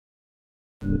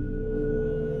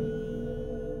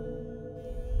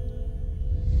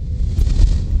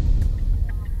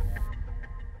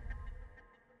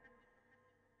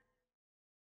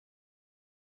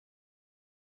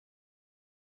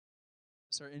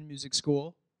us are in music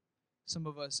school. Some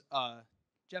of us,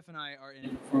 Jeff and I, are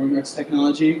in performing arts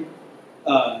technology,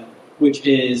 which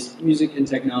is music and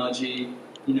technology,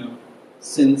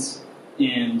 synths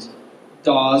and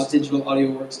DAWs, digital audio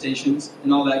workstations,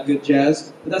 and all that good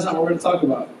jazz. But that's not what we're going to talk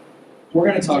about. We're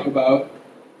going to talk about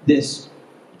this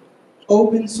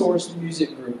open source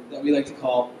music group that we like to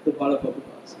call the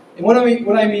Badabababas. And what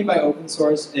I mean by open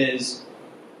source is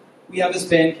we have this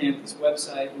Bandcamp, this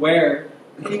website, where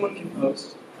anyone can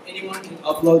post, anyone can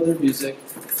upload their music.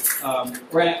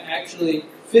 We're at actually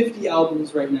 50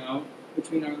 albums right now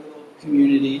between our little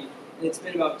community, and it's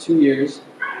been about 2 years.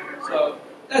 So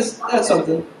that's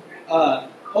something.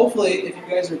 Hopefully, if you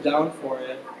guys are down for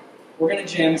it, we're going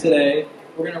to jam today.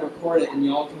 We're going to record it, and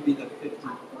y'all can be the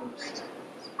 51st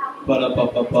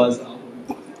Badabababas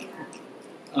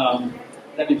album.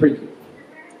 That'd be pretty cool.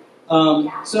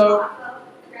 So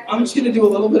I'm just going to do a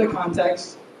little bit of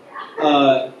context,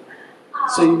 so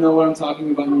you know what I'm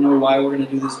talking about, and you know why we're going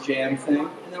to do this jam thing,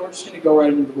 and then we're just going to go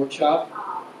right into the workshop.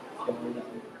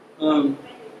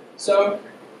 So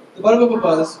the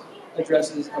Badabababas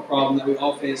addresses a problem that we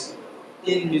all face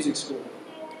in music school.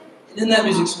 And in that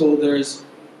music school, there's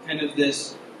kind of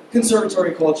this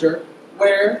conservatory culture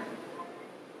where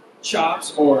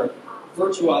chops or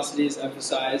virtuosity is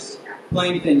emphasized,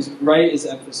 playing things right is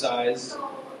emphasized,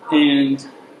 and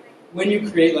when you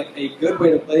create like a good way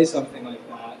to play something like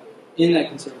that in that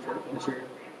conservatory culture,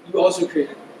 you also create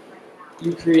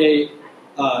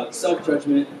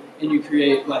self-judgment, and you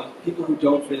create like people who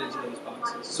don't fit into those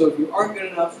boxes. So if you aren't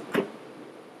good enough,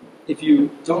 if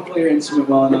you don't play your instrument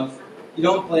well enough, you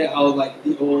don't play it how like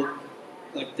the old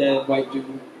like dead white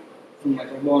dude from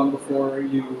like long before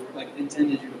you like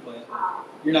intended you to play it,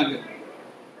 you're not good.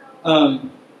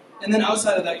 And then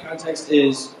outside of that context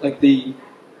is like the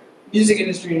music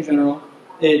industry in general.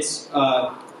 It's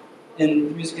in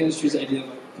the music industry's idea of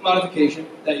like commodification,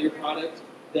 that your product,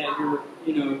 that your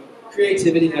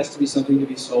creativity has to be something to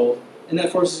be sold, and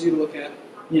that forces you to look at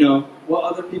what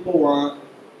other people want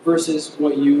versus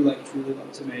what you like truly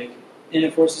love to make, and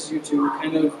it forces you to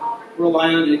kind of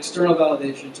rely on external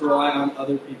validation, to rely on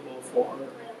other people for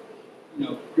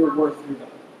your worth, your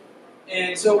value.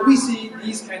 And so we see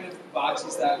these kind of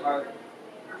boxes that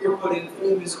you're put in through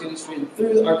the music industry and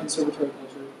through our conservatory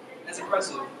culture as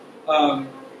oppressive.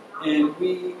 And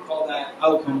we call that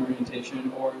outcome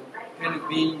orientation, or kind of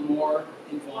being more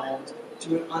involved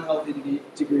to an unhealthy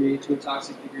degree, to a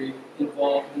toxic degree,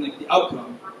 involved in like the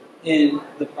outcome in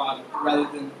the product rather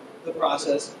than the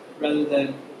process, rather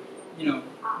than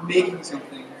making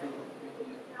something for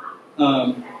making it.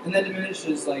 And that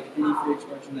diminishes like any free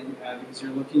expression that you have because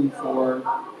you're looking for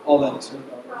all that external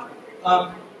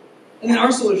validation. And then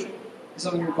our solution is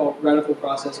something we call radical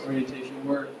process orientation,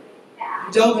 where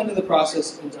you delve into the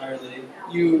process entirely.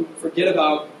 You forget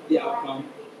about the outcome.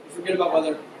 You forget about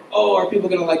whether, are people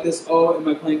going to like this? Am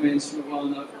I playing my instrument well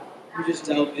enough? You just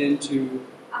delve into,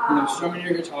 strumming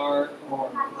your guitar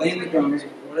or playing the drums or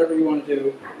whatever you want to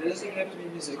do. It doesn't even have to be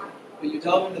music, but you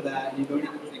delve into that and you don't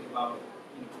even think about,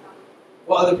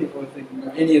 what other people are thinking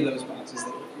or any of those boxes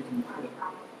that you can put in.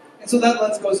 And so that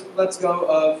helps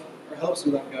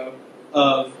you let go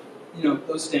of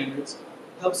those standards.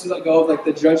 Helps you let go of like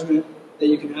the judgment that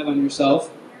you can have on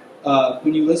yourself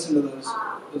when you listen to those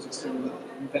external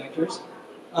validating factors.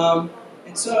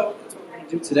 And so that's what we're going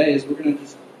to do today. Is we're going to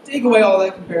just take away all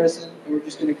that comparison, and we're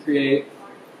just going to create.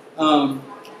 And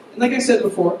like I said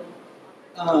before,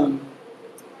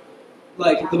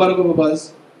 like the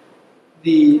Badabababas,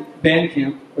 the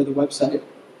Bandcamp or the website,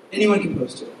 anyone can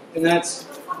post to it, and that's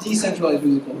decentralized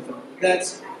musical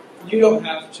authority. You don't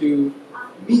have to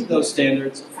meet those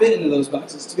standards, fit into those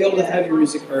boxes to be able to have your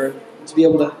music heard, and to be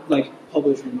able to like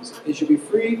publish your music. It should be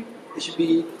free. You should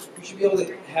be able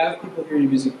to have people hear your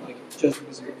music like just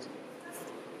because of your music.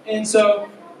 And so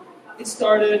it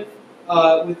started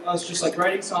with us just like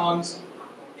writing songs,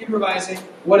 improvising,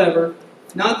 whatever,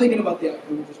 not thinking about the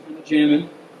outcome, just kind of jamming.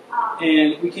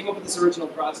 And we came up with this original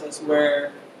process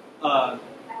where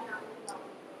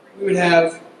we would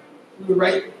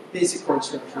write basic chord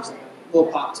structures, like a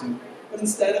little pop tune. But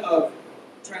instead of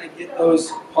trying to get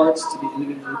those parts to be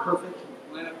individually perfect,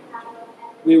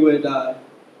 we would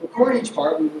record each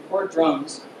part, we would record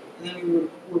drums, and then we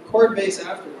would record bass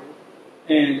afterward,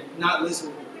 and not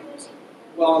listen to the drums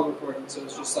while recording. So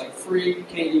it's just like free, you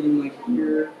can't even like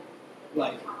hear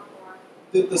like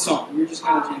the song. You're just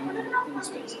kind of jamming in the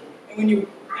space. And when you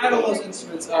add all those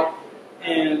instruments up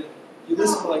and you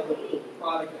listen to like the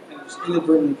product that kind of just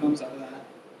inadvertently comes out of that,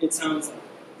 it sounds like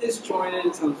disjointed,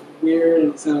 it sounds weird,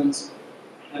 and it sounds,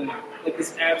 I don't know, like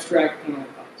this abstract kind of like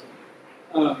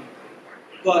pop.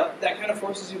 but that kind of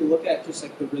forces you to look at just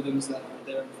like the rhythms that are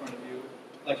there in front of you,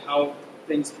 like how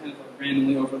things kind of like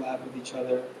randomly overlap with each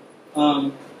other.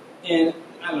 And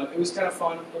I don't know, it was kind of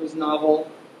fun, it was novel,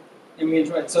 and we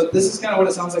enjoyed it. So this is kind of what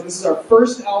it sounds like. This is our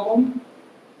first album,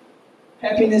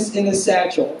 Happiness in a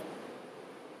Satchel.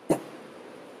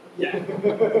 Yeah.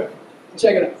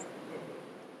 Check it out.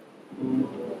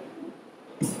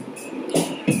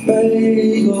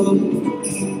 Bagel,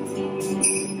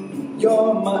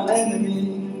 you're my enemy.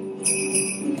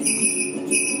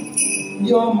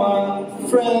 You're my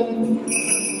friend.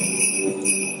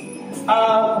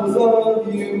 I will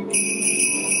love you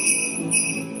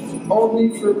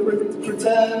only for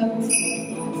pretend.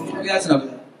 Okay, that's enough of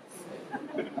that.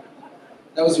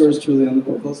 That was yours truly on the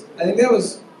vocals. I think that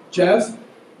was Jeff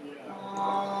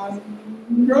on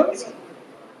drums,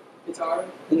 guitar,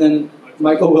 and then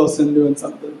Michael Wilson doing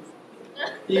something.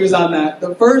 He was on that.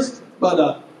 The first,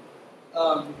 but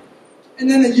and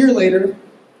then a year later,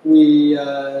 we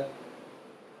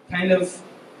kind of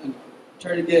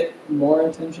tried to get more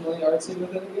intentionally artsy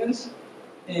with it, I guess.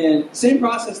 And same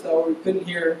process though, we couldn't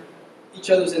hear each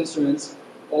other's instruments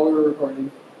while we were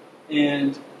recording.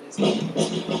 And this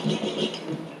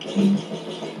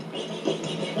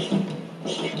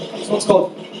one's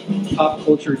called Pop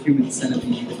Culture Human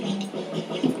Centipede.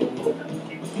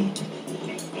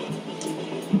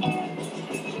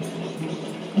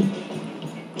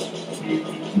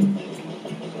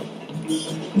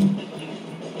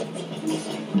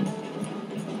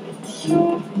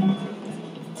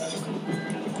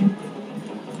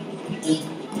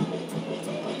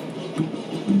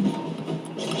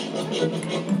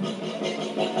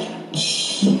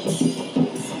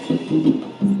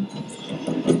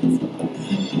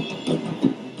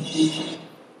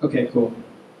 Okay, cool.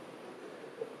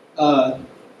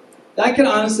 That could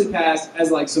honestly pass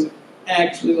as like some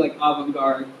actually like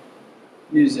avant-garde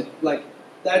music. Like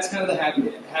that's kind of the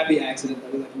happy accident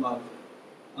that we like love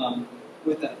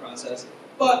with that process.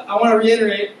 But I want to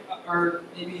reiterate, or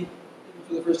maybe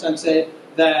for the first time say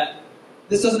that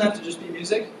this doesn't have to just be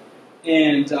music,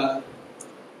 and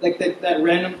like that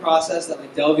random process, that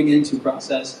like delving into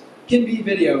process, can be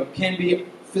video, can be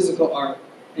physical art,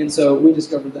 and so we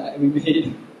discovered that and we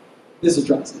made this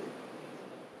atrocity.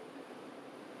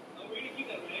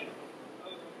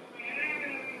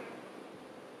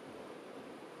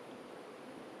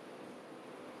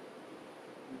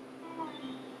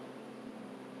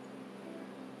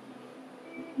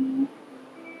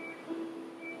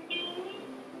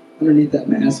 Underneath that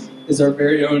mask is our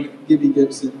very own Gibby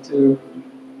Gibson, too.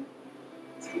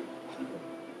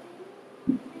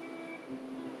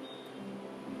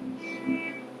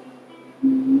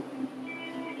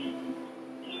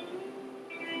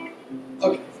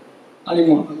 Okay, I don't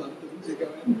even want to let the music go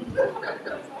in.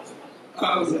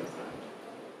 I was like,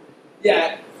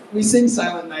 yeah, we sing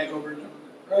Silent Night over and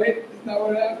over, right? Isn't that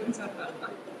what happens?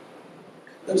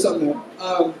 There's something there.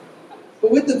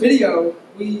 But with the video,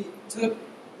 we took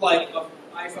like an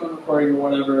iPhone recording or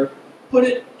whatever, put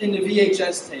it into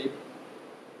VHS tape,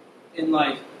 and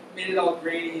like made it all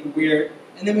grainy and weird,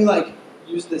 and then we like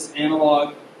used this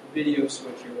analog video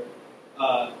switcher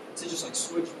to just like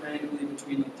switch randomly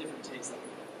between like different takes that we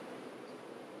had.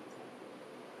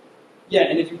 Yeah,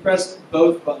 and if you press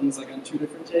both buttons like on two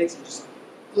different takes, it just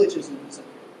like glitches and stuff.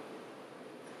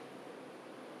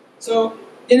 So,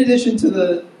 in addition to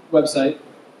the website,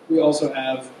 we also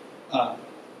have a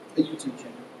YouTube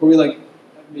channel where we like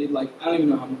have made like I don't even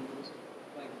know how many videos.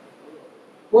 Like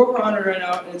we're over 100 right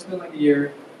now, and it's been like a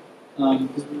year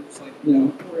because we're just like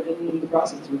we're in the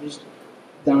process. We're just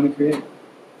down to create.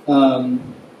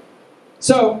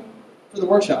 So for the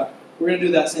workshop, we're going to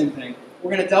do that same thing.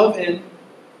 We're going to delve in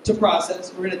to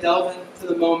process. We're going to delve into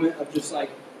the moment of just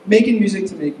like making music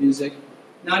to make music,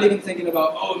 not even thinking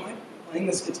about am I playing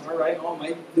this guitar right? Oh, am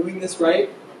I doing this right?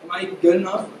 Am I good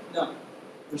enough? No.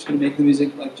 We're just going to make the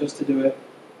music like just to do it.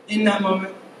 In that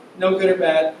moment, no good or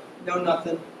bad, no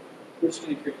nothing. We're just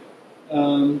going to create.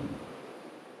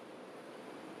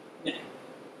 Yeah.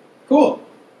 Cool.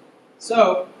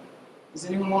 So, does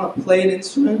anyone want to play an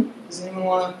instrument? Does anyone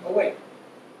want to... Oh, wait.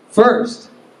 First.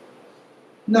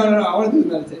 No. I want to do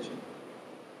the meditation.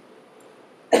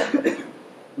 Let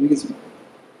me get some...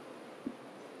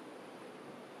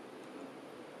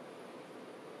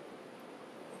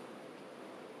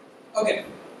 Okay.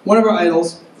 One of our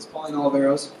idols is Pauline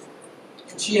Oliveros,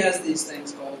 and she has these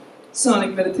things called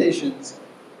sonic meditations,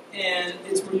 and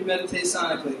it's where you meditate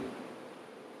sonically.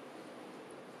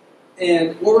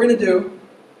 And what we're going to do,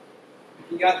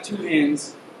 if you got two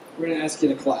hands, we're going to ask you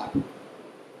to clap.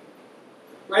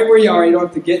 Right where you are, you don't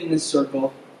have to get in this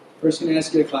circle. We're just going to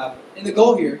ask you to clap. And the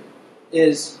goal here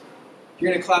is you're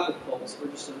going to clap with pulse, or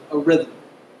just a rhythm.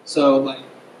 So, like,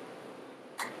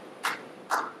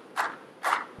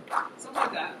 something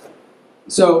like that.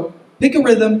 So, pick a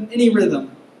rhythm, any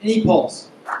pulse.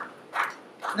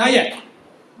 Not yet.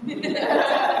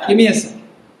 Give me a second.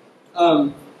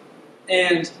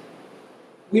 And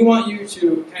we want you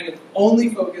to kind of only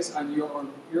focus on your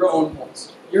own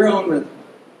pulse, your own rhythm.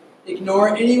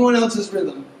 Ignore anyone else's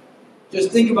rhythm. Just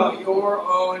think about your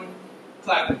own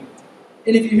clapping.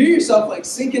 And if you hear yourself like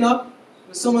syncing up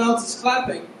with someone else's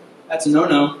clapping, that's a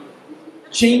no-no.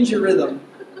 Change your rhythm.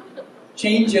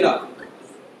 Change it up.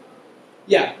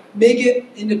 Yeah, make it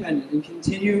independent and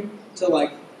continue to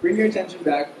like bring your attention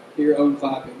back to your own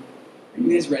clapping. Are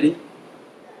you guys ready?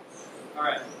 All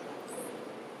right.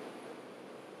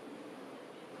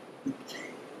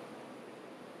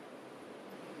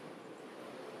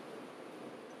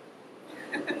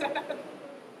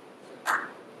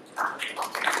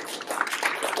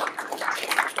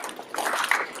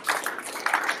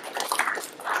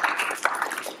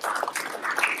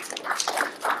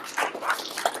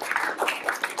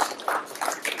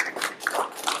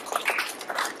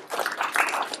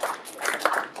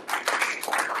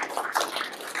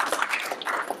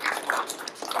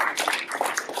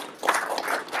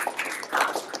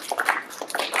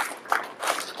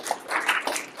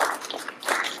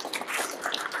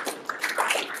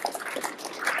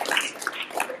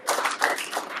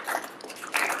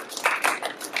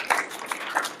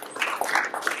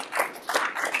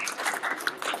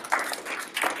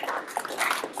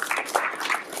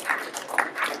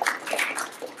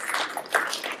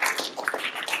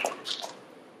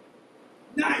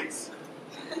 Nice!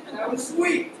 That was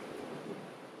sweet!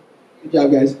 Good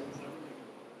job, guys.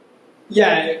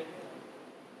 Yeah,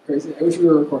 crazy. I wish we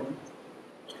were recording.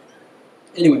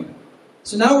 Anyway,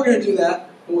 so now we're going to do that,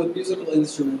 but with musical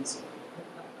instruments.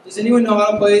 Does anyone know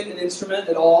how to play an instrument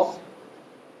at all?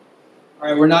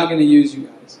 Alright, we're not going to use you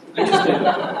guys. I'm just kidding.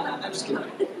 I'm just kidding.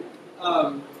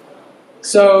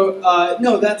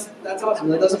 No, that's awesome.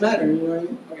 That doesn't matter, you know what I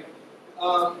mean? Okay.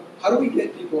 How do we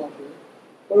get people up here?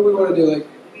 What do we want to do? Like,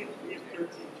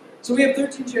 so we have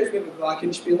 13 chairs. We have a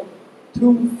glockenspiel,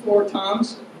 2 4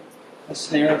 toms, a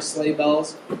snare of sleigh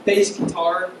bells, bass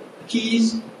guitar,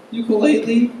 keys,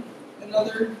 ukulele,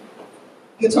 another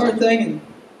guitar thing, and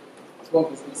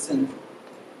vocals and synth.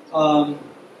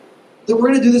 We're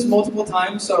going to do this multiple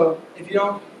times, so if you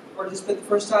don't participate the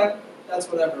first time, that's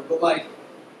whatever. But like,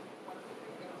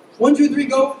 1, 2, 3,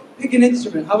 go, pick an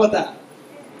instrument. How about that?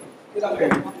 Get up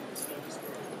here.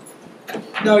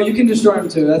 No, you can destroy them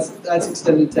too. That's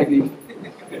extended technique.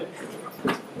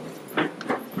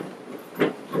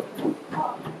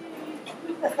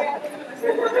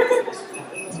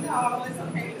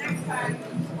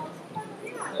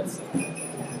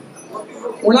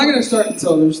 We're not going to start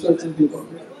until there's 13 people.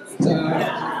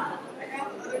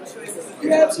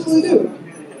 You absolutely do.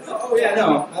 Oh yeah,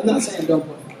 no, I'm not saying don't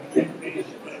play.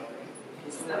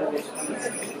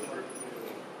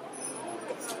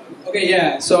 Okay,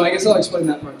 yeah, so I guess I'll explain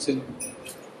that part too.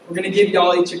 We're going to give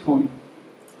y'all each a coin.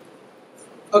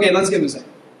 Okay, let's give them a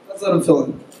second. Let's let them fill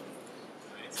in.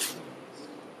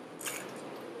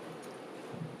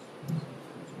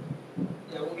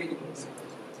 Yeah, we'll get you this.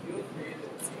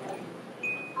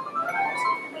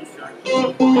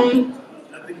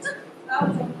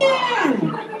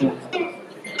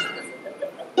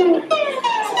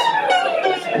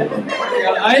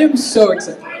 I am so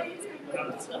excited.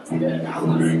 We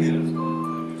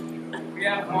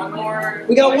have one more.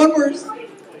 We got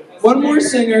one more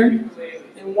singer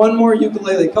and one more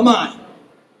ukulele. Come on,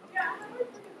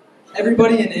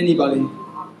 everybody and anybody.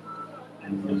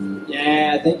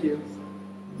 Yeah, thank you.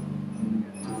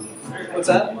 What's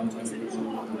that?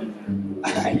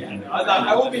 Yeah, no,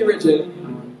 I won't be rigid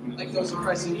like those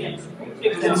impressive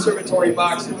conservatory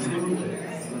boxes.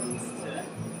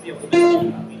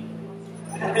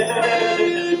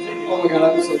 Oh my god,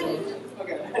 I'm so close.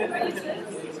 Okay.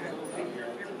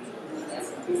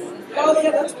 Oh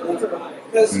yeah, that's perfect.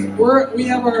 Because we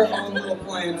have our own little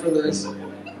plan for this.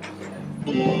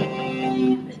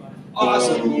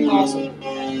 Awesome.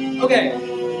 Okay.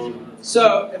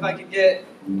 So if I could get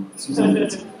 2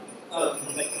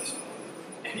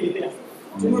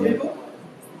 more people?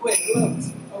 Wait, who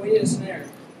else? Oh, we need a snare.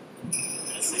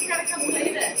 You gotta come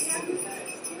play this.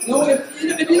 No,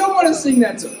 if you don't want to sing,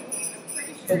 that's okay.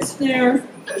 But snare,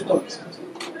 there's books.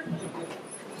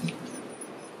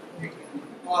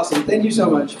 Awesome, thank you so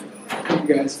much. Thank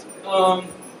you guys.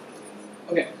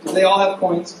 Okay, do they all have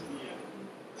coins?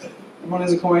 Everyone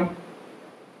has a coin?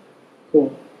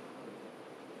 Cool.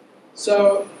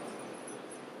 So,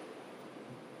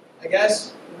 I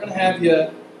guess we're going to have you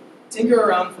tinker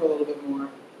around for a little bit more,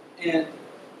 and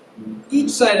each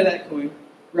side of that coin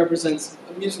represents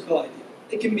a musical idea.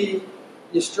 It can be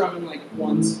you strumming like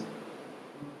once,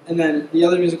 and then the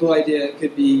other musical idea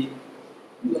could be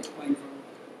like playing for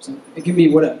something. It can be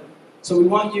whatever. So we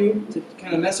want you to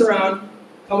kind of mess around,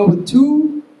 come up with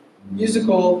two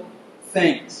musical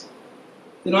things.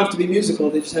 They don't have to be musical,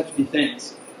 they just have to be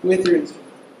things with your instrument.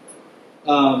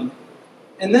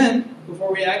 And then,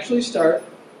 before we actually start,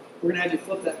 we're going to have you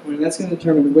flip that coin, and that's going to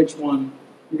determine which one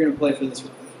you're going to play for this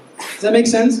round. Does that make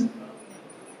sense?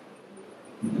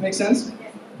 That makes sense?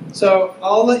 So,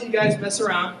 I'll let you guys mess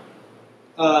around.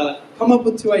 Come up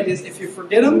with two ideas. If you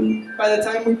forget them by the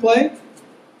time we play,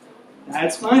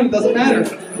 that's fine. It doesn't matter.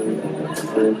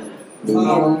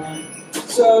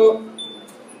 So,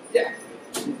 yeah.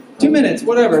 2 minutes,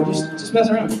 whatever. Just mess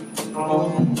around.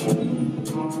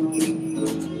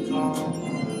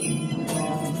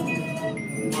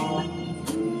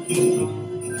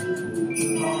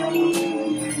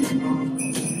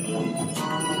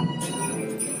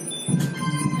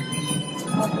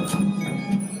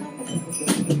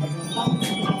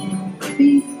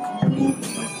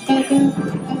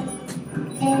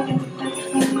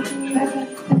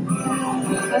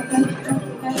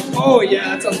 Oh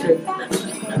yeah, that sounds good.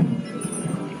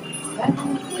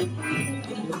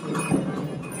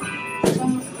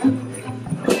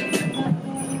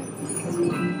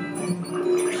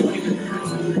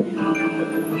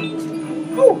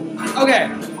 Okay,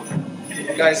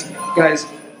 guys,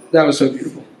 that was so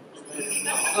beautiful.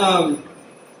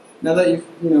 Now that you've,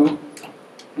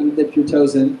 kind of dipped your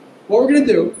toes in, what we're gonna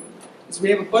do is we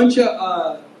have a bunch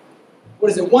of,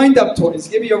 wind-up toys.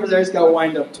 Gibby over there's got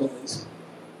wind-up toys.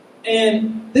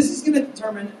 And this is gonna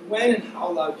determine when and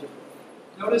how loud you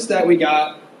play. Notice that we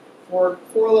got four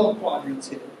little quadrants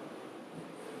here.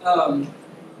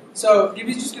 So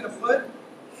Gibby's just gonna put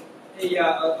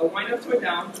a wind-up toy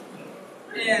down,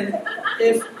 and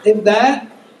if that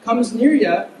comes near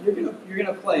you, you're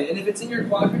gonna play. And if it's in your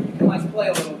quadrant, you can like play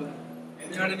a little bit.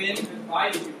 You know what I mean? Why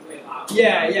did you play loud?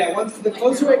 Yeah. Once the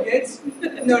closer it gets,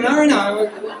 no, not right now.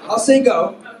 I'll say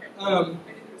go.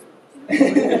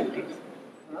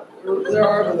 There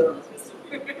are, but there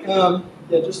aren't.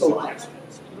 Yeah, just a lot.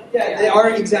 Yeah, they are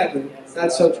exactly.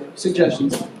 That's so true.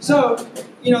 Suggestions. So,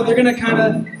 they're gonna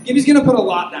Gibby's gonna put a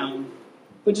lot down,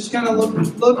 but just kind of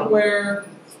look where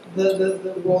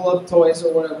the roll-up toys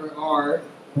or whatever are,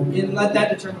 and let that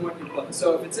determine what you play.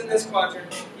 So if it's in this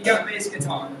quadrant, you got bass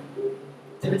guitar.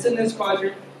 If it's in this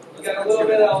quadrant, you got a little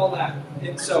bit of all that,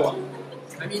 and so on.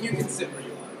 I mean, you can sit where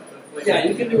you want. Yeah,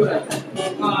 you can do whatever.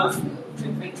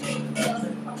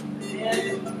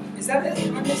 And is that it?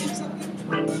 Am I missing something?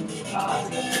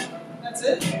 That's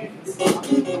it?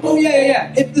 Oh,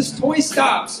 yeah. If this toy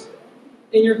stops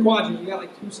in your quadrant, you got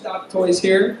like 2 stop toys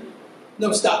here.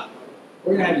 No, stop.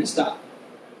 We're going to have you stop.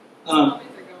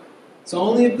 So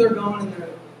only if they're going and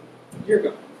you're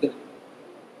going.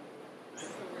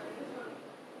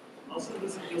 Also,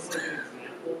 this is just like an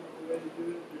example of the way to do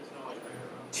it. There's no like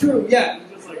True, yeah.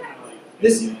 It's just like kind of like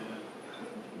this.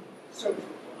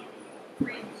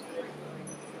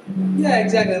 Yeah,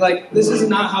 exactly. Like, this is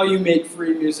not how you make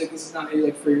free music. This is not how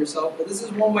you free yourself. But this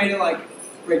is one way to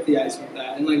break the ice with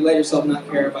that and let yourself not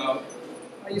care about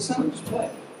how you sound. Just play.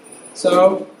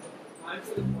 So,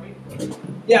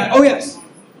 yeah. Oh yes.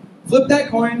 Flip that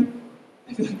coin.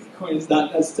 I feel like the coin is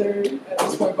not necessary at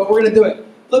this point, but we're gonna do it.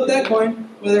 Flip that coin.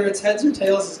 Whether it's heads or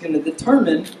tails is going to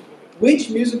determine which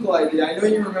musical idea. I know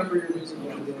you remember your musical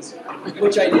ideas.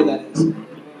 Which idea that is.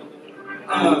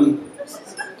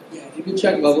 Yeah, if you can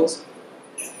check levels.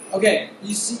 Okay,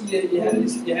 you see, you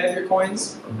have your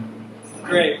coins.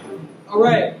 Great. All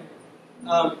right.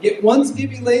 Once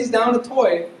Gibby lays down a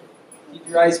toy, keep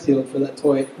your eyes peeled for that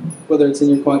toy, whether it's in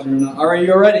your quadrant or not. All right,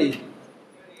 you ready?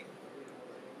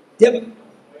 Yep.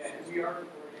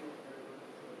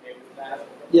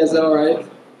 Yeah, is that all right?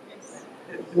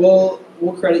 We'll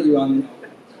credit you on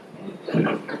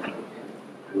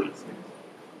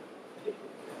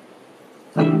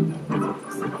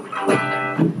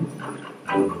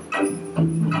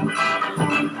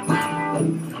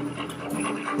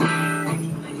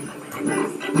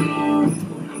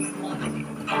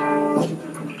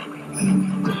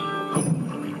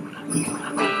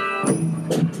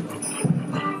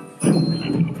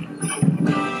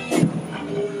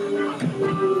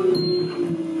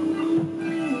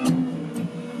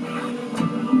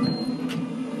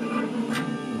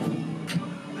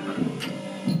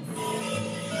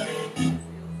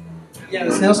Yeah,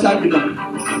 the snail stop, you're done.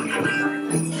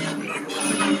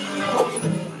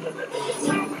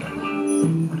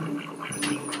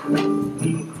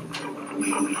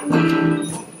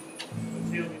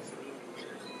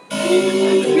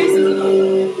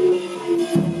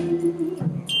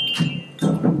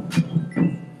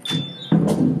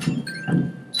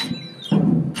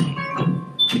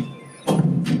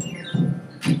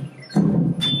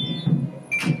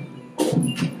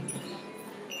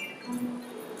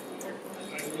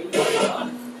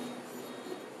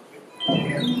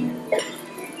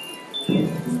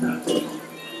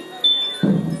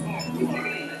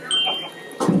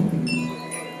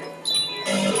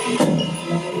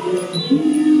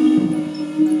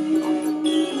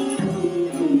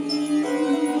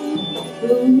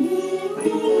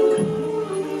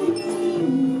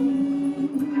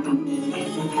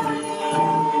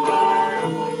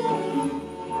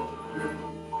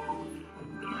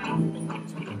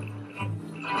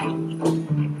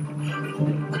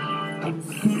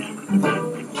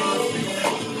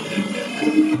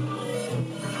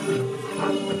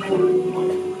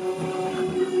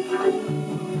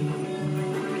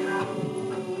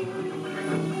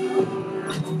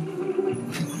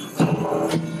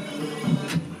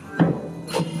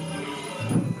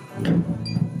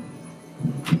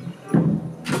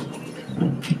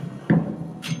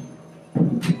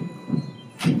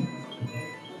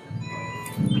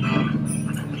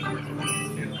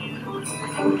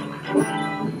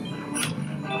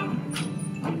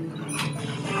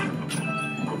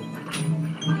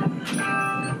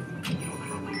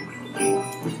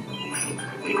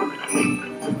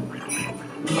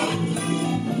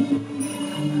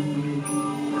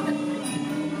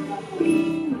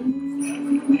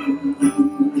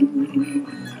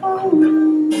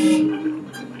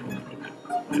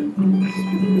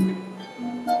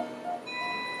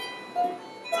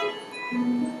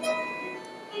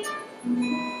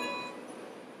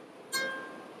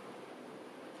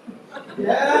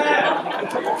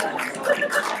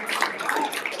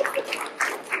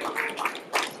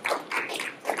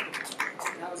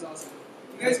 That was awesome.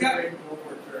 You guys got it?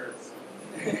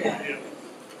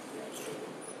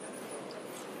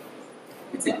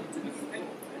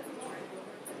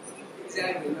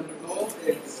 Exactly. The goal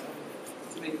is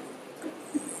to make.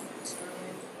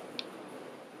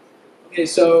 Okay,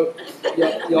 so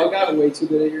y'all got way too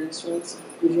good at your instruments.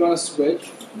 Would you want to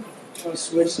switch? You want to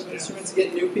switch some instruments,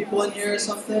 get new people in here or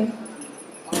something?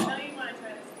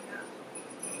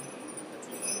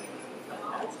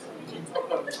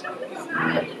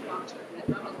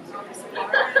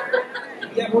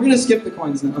 Yeah, we're gonna skip the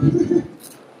coins now.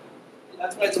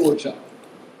 That's why it's a workshop.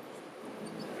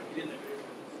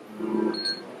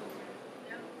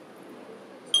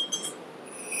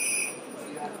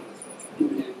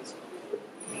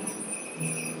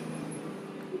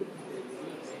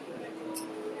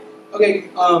 Okay,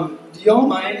 do y'all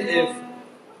mind if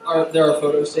there are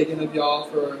photos taken of y'all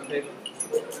for a paper?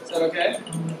 Is that okay?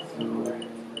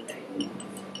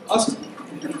 Awesome.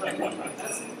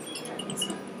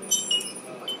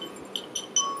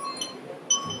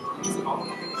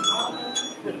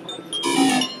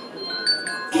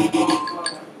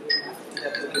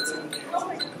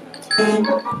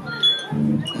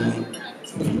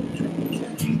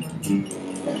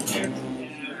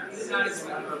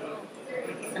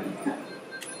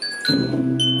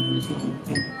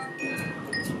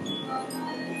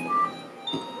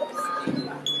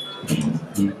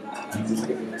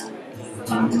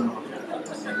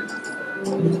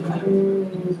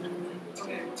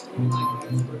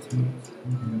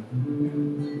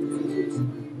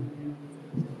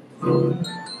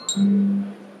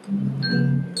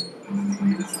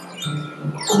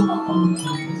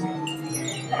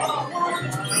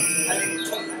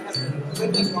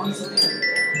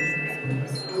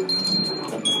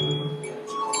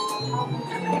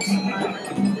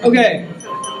 Okay,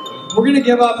 we're gonna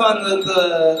give up on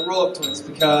the roll-up toys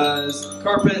because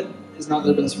carpet is not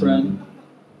their best friend.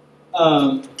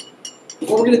 What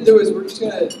we're gonna do is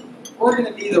we're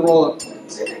gonna be the roll-up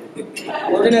toys.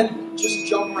 We're gonna just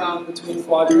jump around between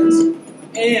quadrants,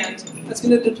 and that's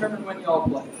gonna determine when y'all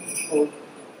play.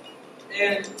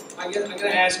 And I'm gonna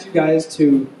ask you guys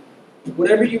to,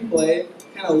 whatever you play,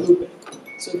 kind of loop it.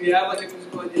 So if you have like a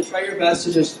musical idea, try your best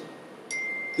to just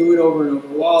do it over and over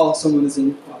while someone is in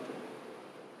your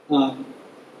quadrant.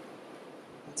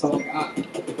 That's all I got.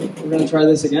 We're gonna try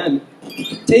this again.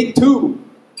 Take 2.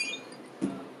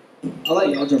 I'll let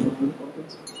y'all jump around.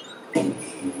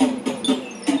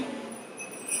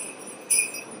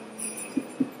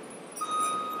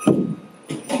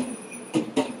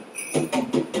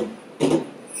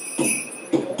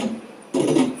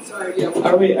 Sorry, yeah.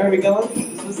 Are we going?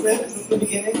 Is this the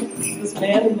beginning? Is this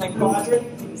man in my quadrant?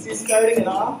 Is he starting it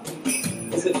off?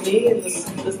 Is it me in this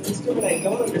instrument? I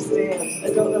don't understand. I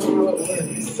don't know how it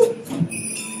works.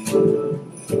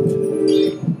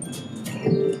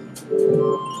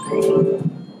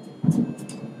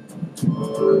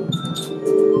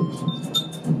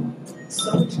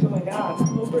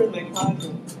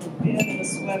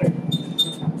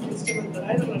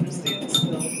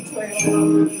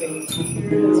 photography. Here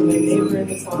it is, my neighbor in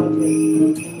the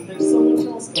quadrant. And there's so much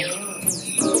else going on.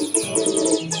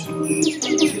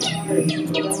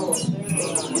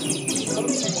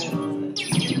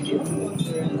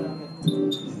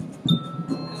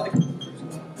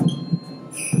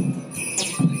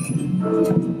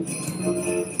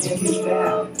 And he's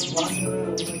back, walking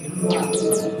around like a clock.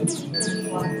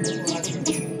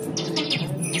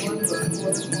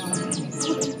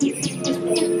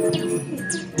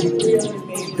 Three other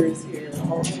majors here,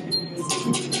 all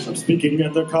music. I'm speaking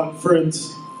at a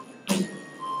conference.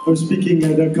 I'm speaking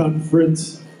at a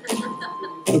conference.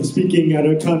 I'm speaking at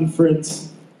a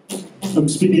conference. I'm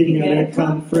speaking at a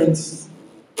conference.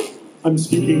 I'm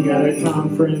speaking at a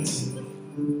conference.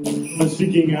 I'm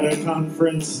speaking at a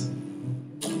conference.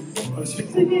 I'm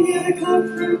speaking at a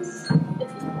conference.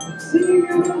 Singing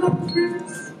at a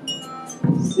conference.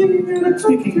 Singing at a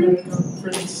speaking at a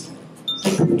conference.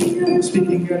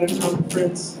 Speaking at a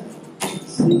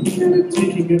conference.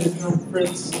 Speaking at a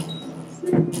conference.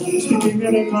 Speaking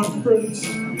at a conference.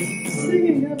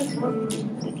 Singing at a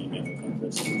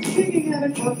conference. Speaking at a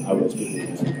conference. I was speaking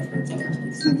at a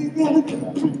conference. Singing at a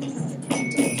conference.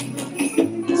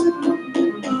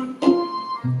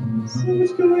 So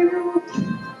much going on.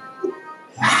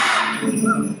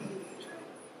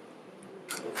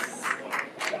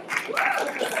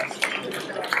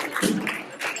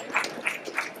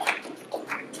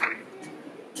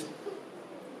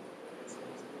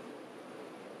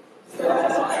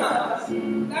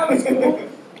 That was cool.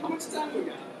 How much time we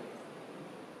got?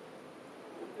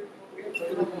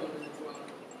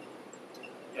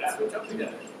 Yeah, switch up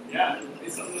together. Yeah.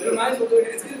 We might as well do it.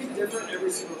 It's going to be different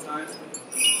every single time.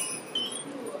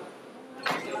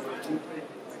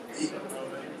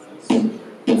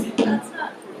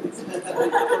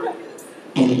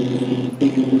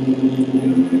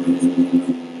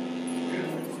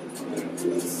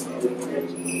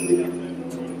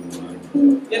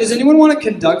 Yeah, does anyone want to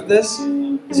conduct this?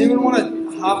 Does anyone want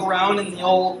to hop around in the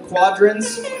old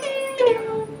quadrants? Yeah,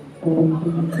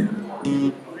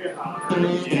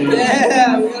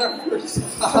 we got our first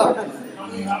hop.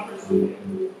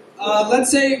 Let's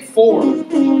say 4,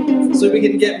 so we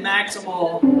can get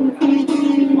maximal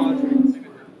quadrants.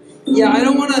 Yeah, I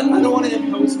don't want to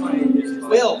impose my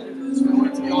will. I want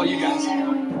it to be all you guys.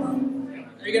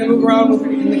 Are you gonna move around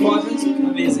in the quadrants?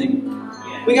 Amazing.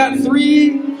 We got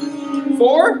 3,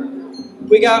 4.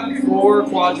 We got 4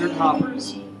 quadrant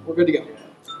hoppers. We're good to go.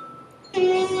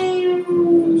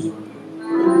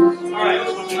 All right.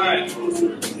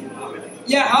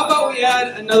 Yeah, how about we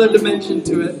add another dimension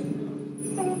to it?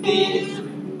 The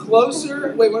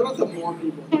closer. Wait, what about the more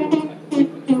people?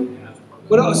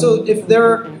 What else? So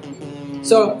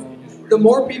the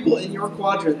more people in your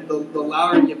quadrant, the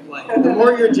louder you play, the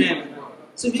more you're jamming.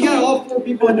 So if you got all 4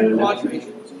 people in your quadrant,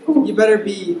 you better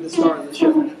be the star of the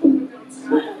show.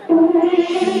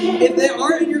 If they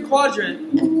aren't in your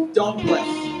quadrant, don't play.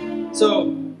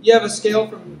 So you have a scale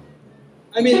from.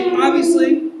 I mean,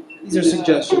 obviously, these are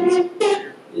suggestions.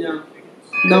 You know,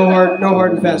 no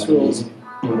hard and fast rules.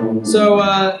 So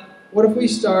what if we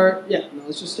start? Yeah, no,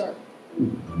 let's just start.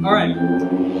 All right.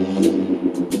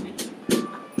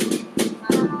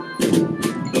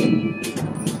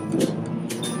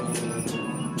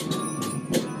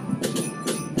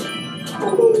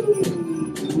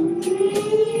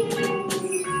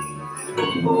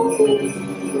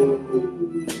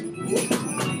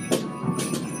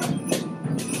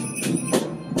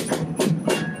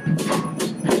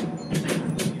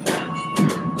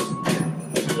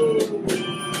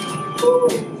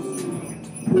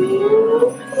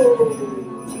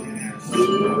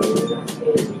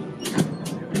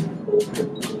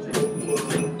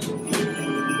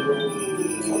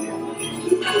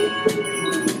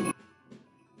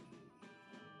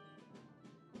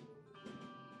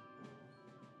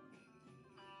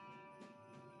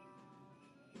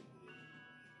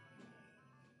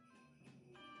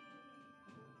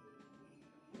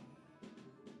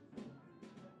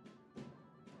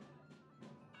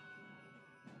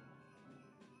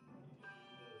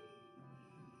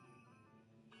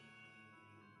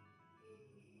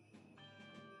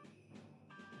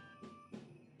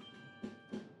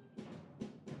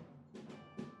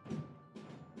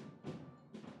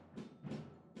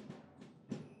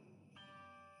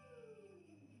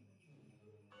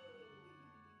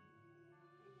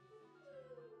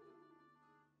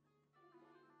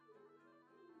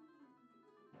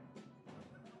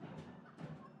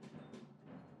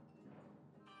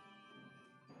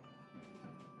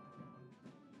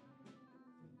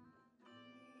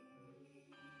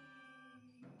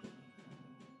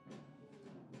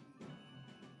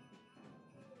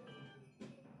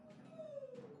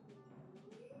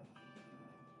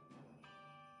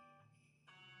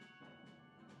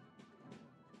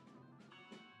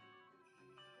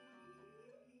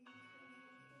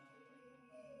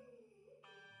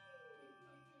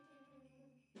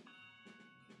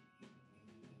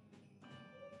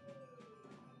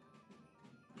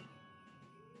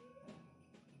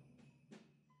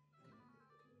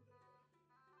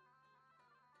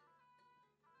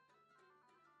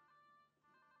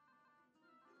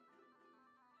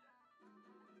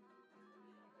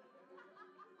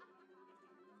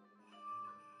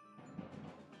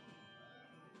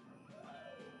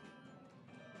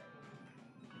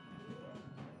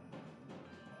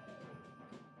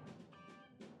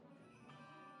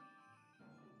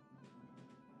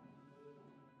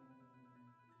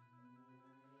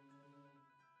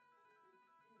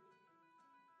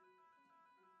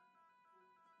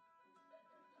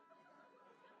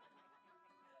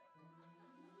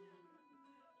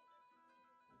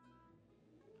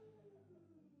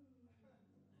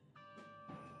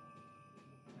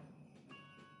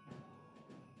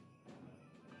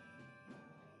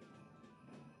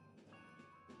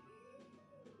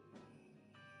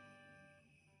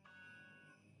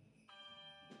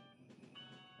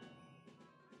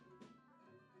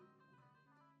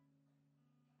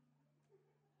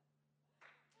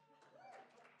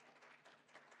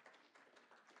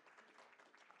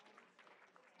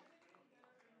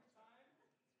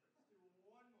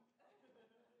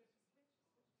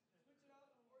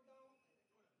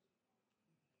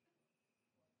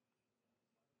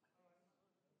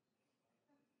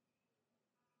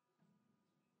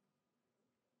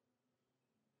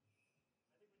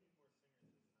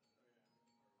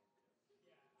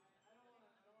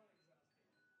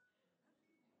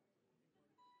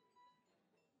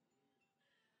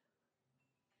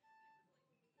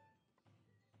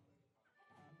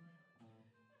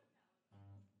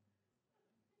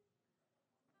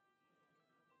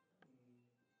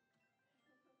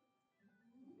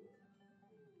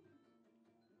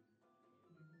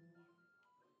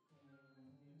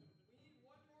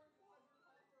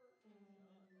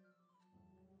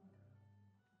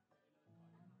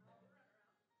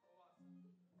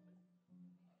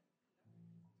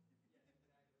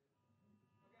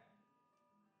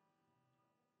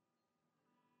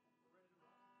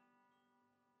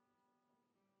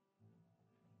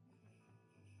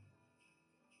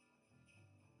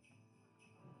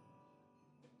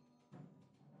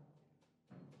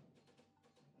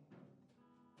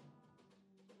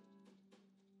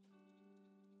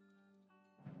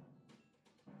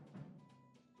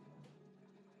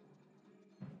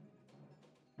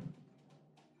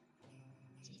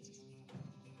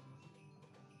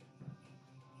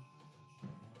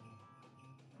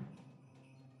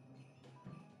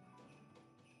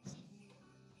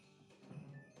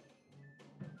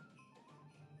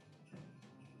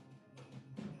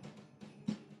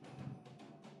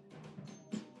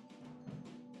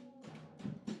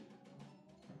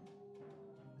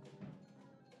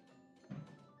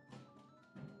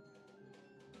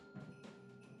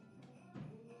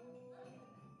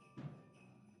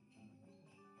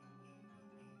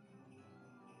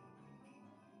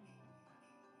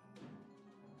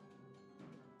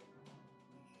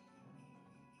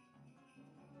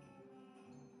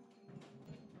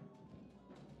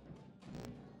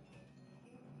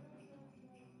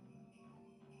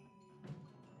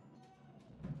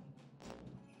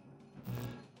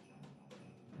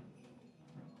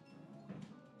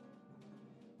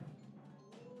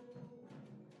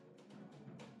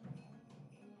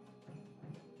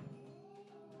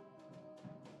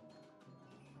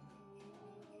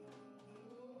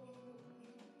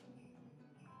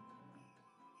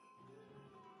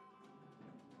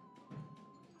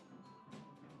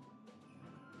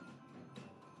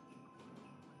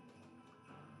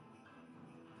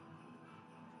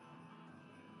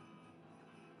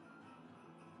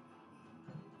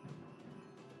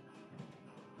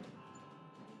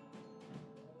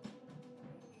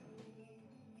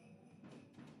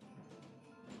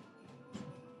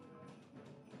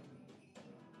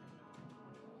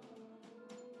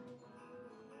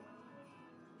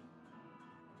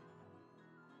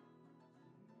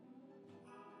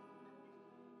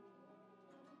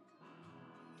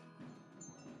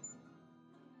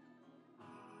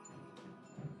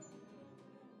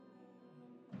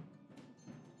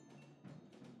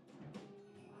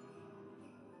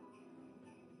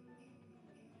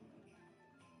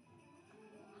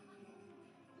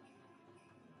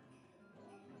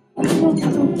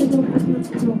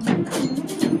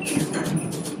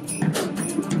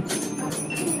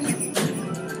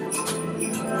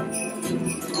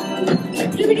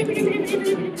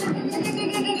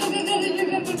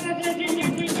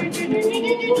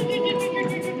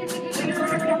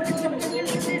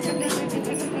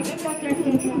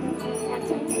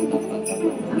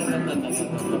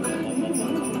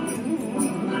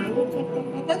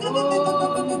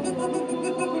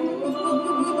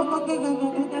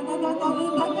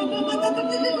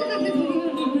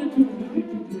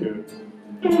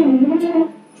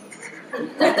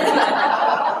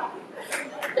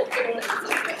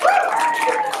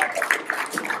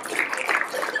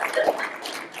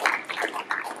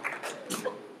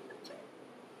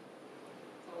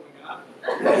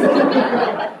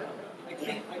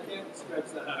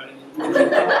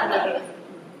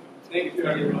 Thank you,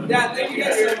 everyone. Yeah, thank you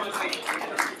guys so much.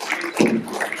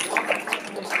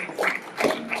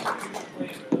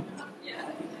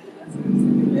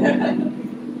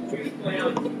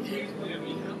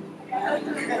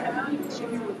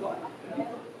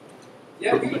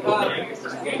 Yeah, we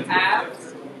have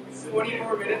 20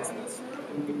 more minutes in this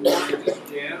room. Just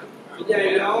jam. Yeah,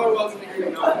 y'all are welcome to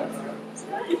hear no.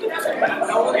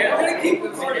 We're gonna keep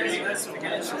recording.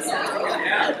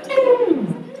 Yeah.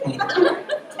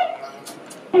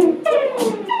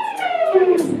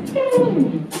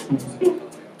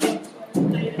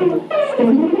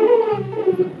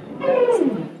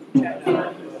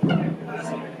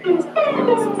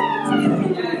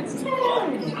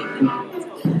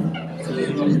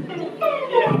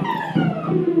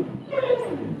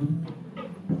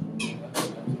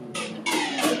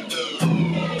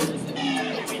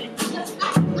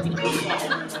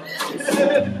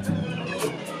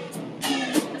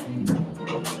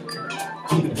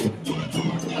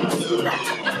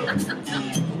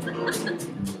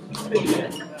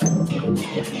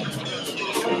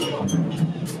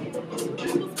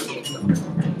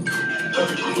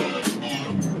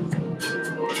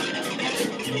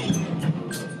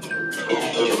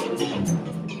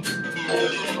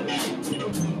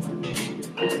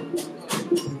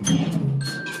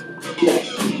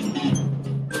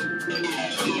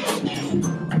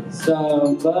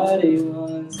 Somebody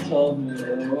once told me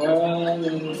the world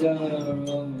is gonna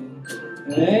roll me,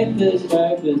 and ain't this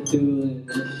sharpest tool in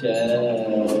the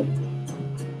shed.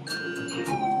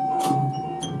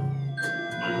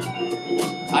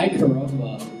 Ay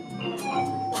caramba.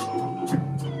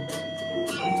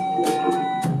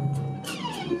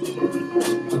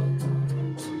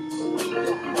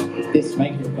 This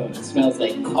microphone smells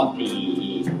like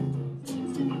coffee.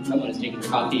 Someone is drinking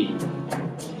coffee.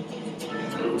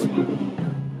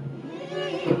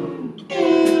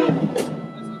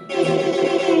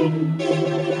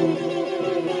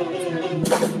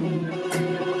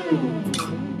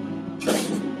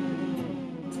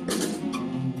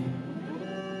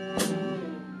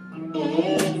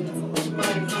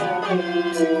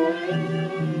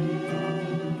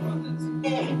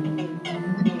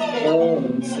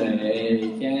 Oh,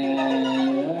 say,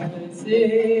 can I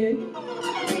see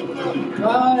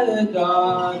by the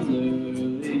dawn's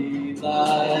early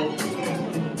light?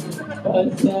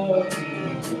 But so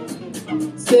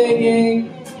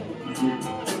singing,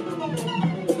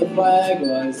 but the flag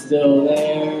was still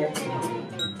there.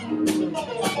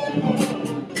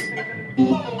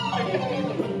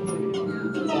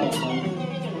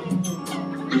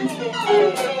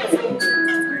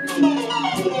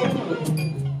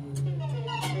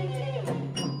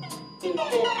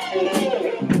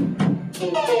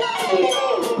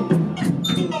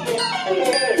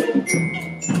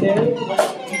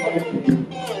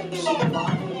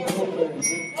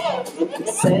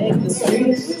 Sang the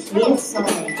sweetest little song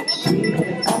that she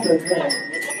had ever heard.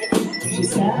 She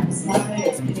sat beside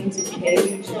its painted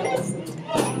cage and listened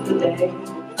half the day.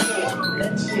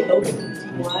 Then she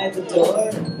opened wide the door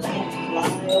and let it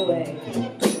fly away.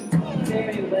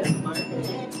 Very wet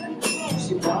Margaret.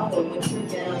 She bought a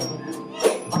winter gown,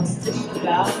 all stitched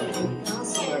about with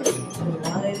gossamer and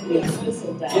lined with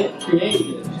thistledown. Get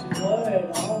creative. She wore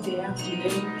it all the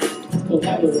afternoon.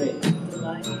 Collaborate.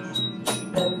 Delight.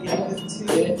 Then gave it to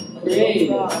Get a little creative.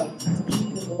 frog to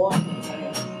keep it warm.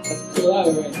 Let's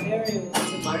collaborate. Mary went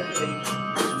to Marguerite.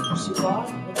 She bought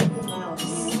a little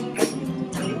mouse to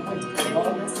take her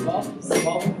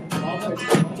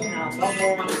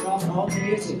to all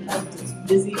day she kept its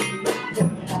busy feet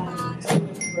pattering to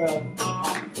and fro.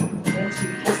 Then she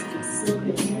kissed its silken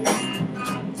ears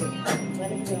and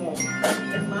let it go.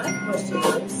 And my question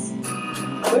is,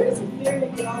 where does a fairy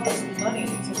get all this money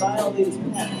to buy all these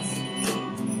pets?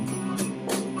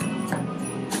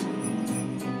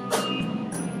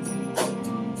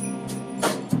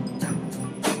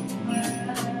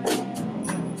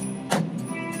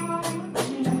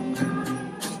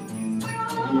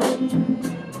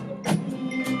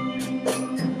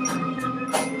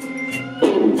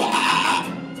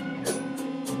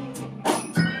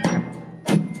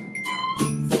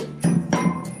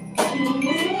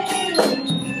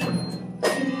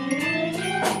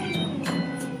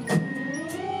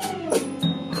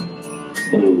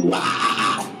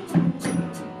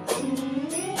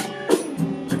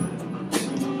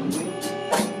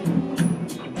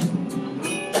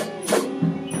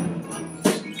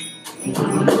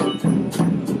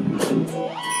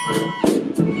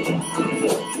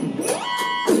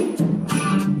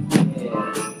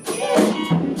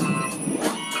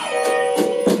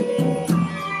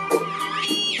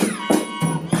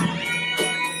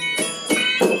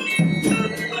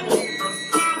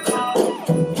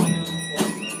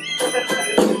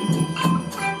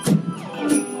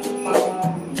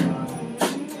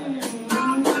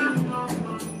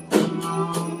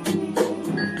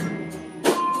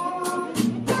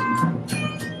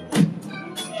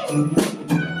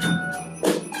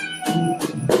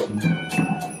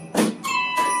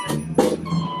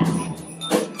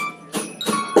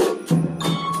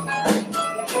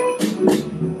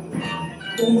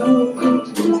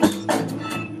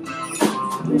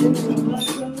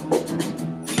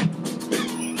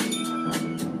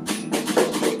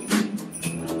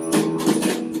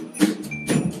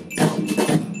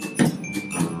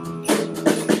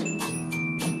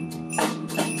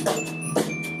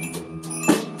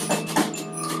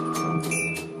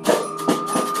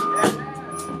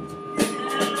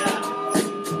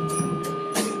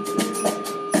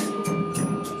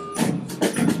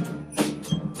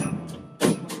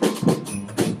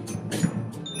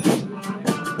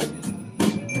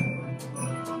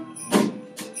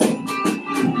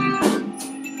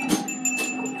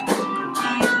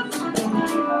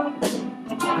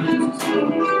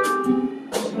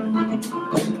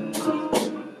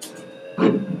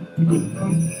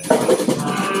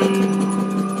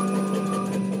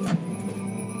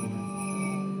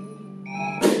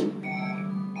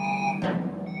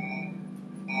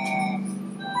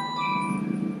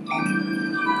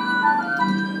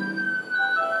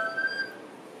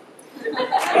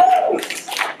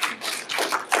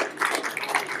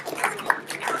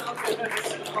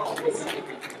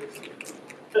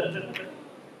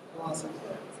 Awesome.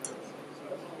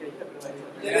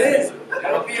 It is.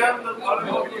 That'll be on the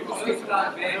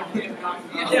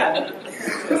Yeah.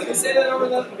 Say that over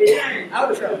the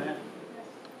outro, man.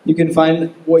 You can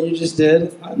find what you just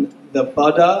did on the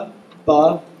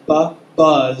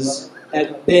Badabababas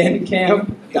at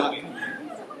bandcamp.com.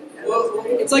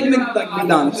 It's like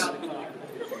McDonald's.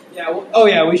 Yeah. Oh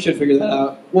yeah, we should figure that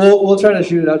out. We'll try to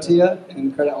shoot it out to you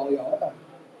and credit all y'all.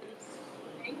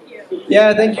 Thank you.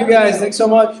 Yeah, thank you guys. Thanks so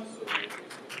much.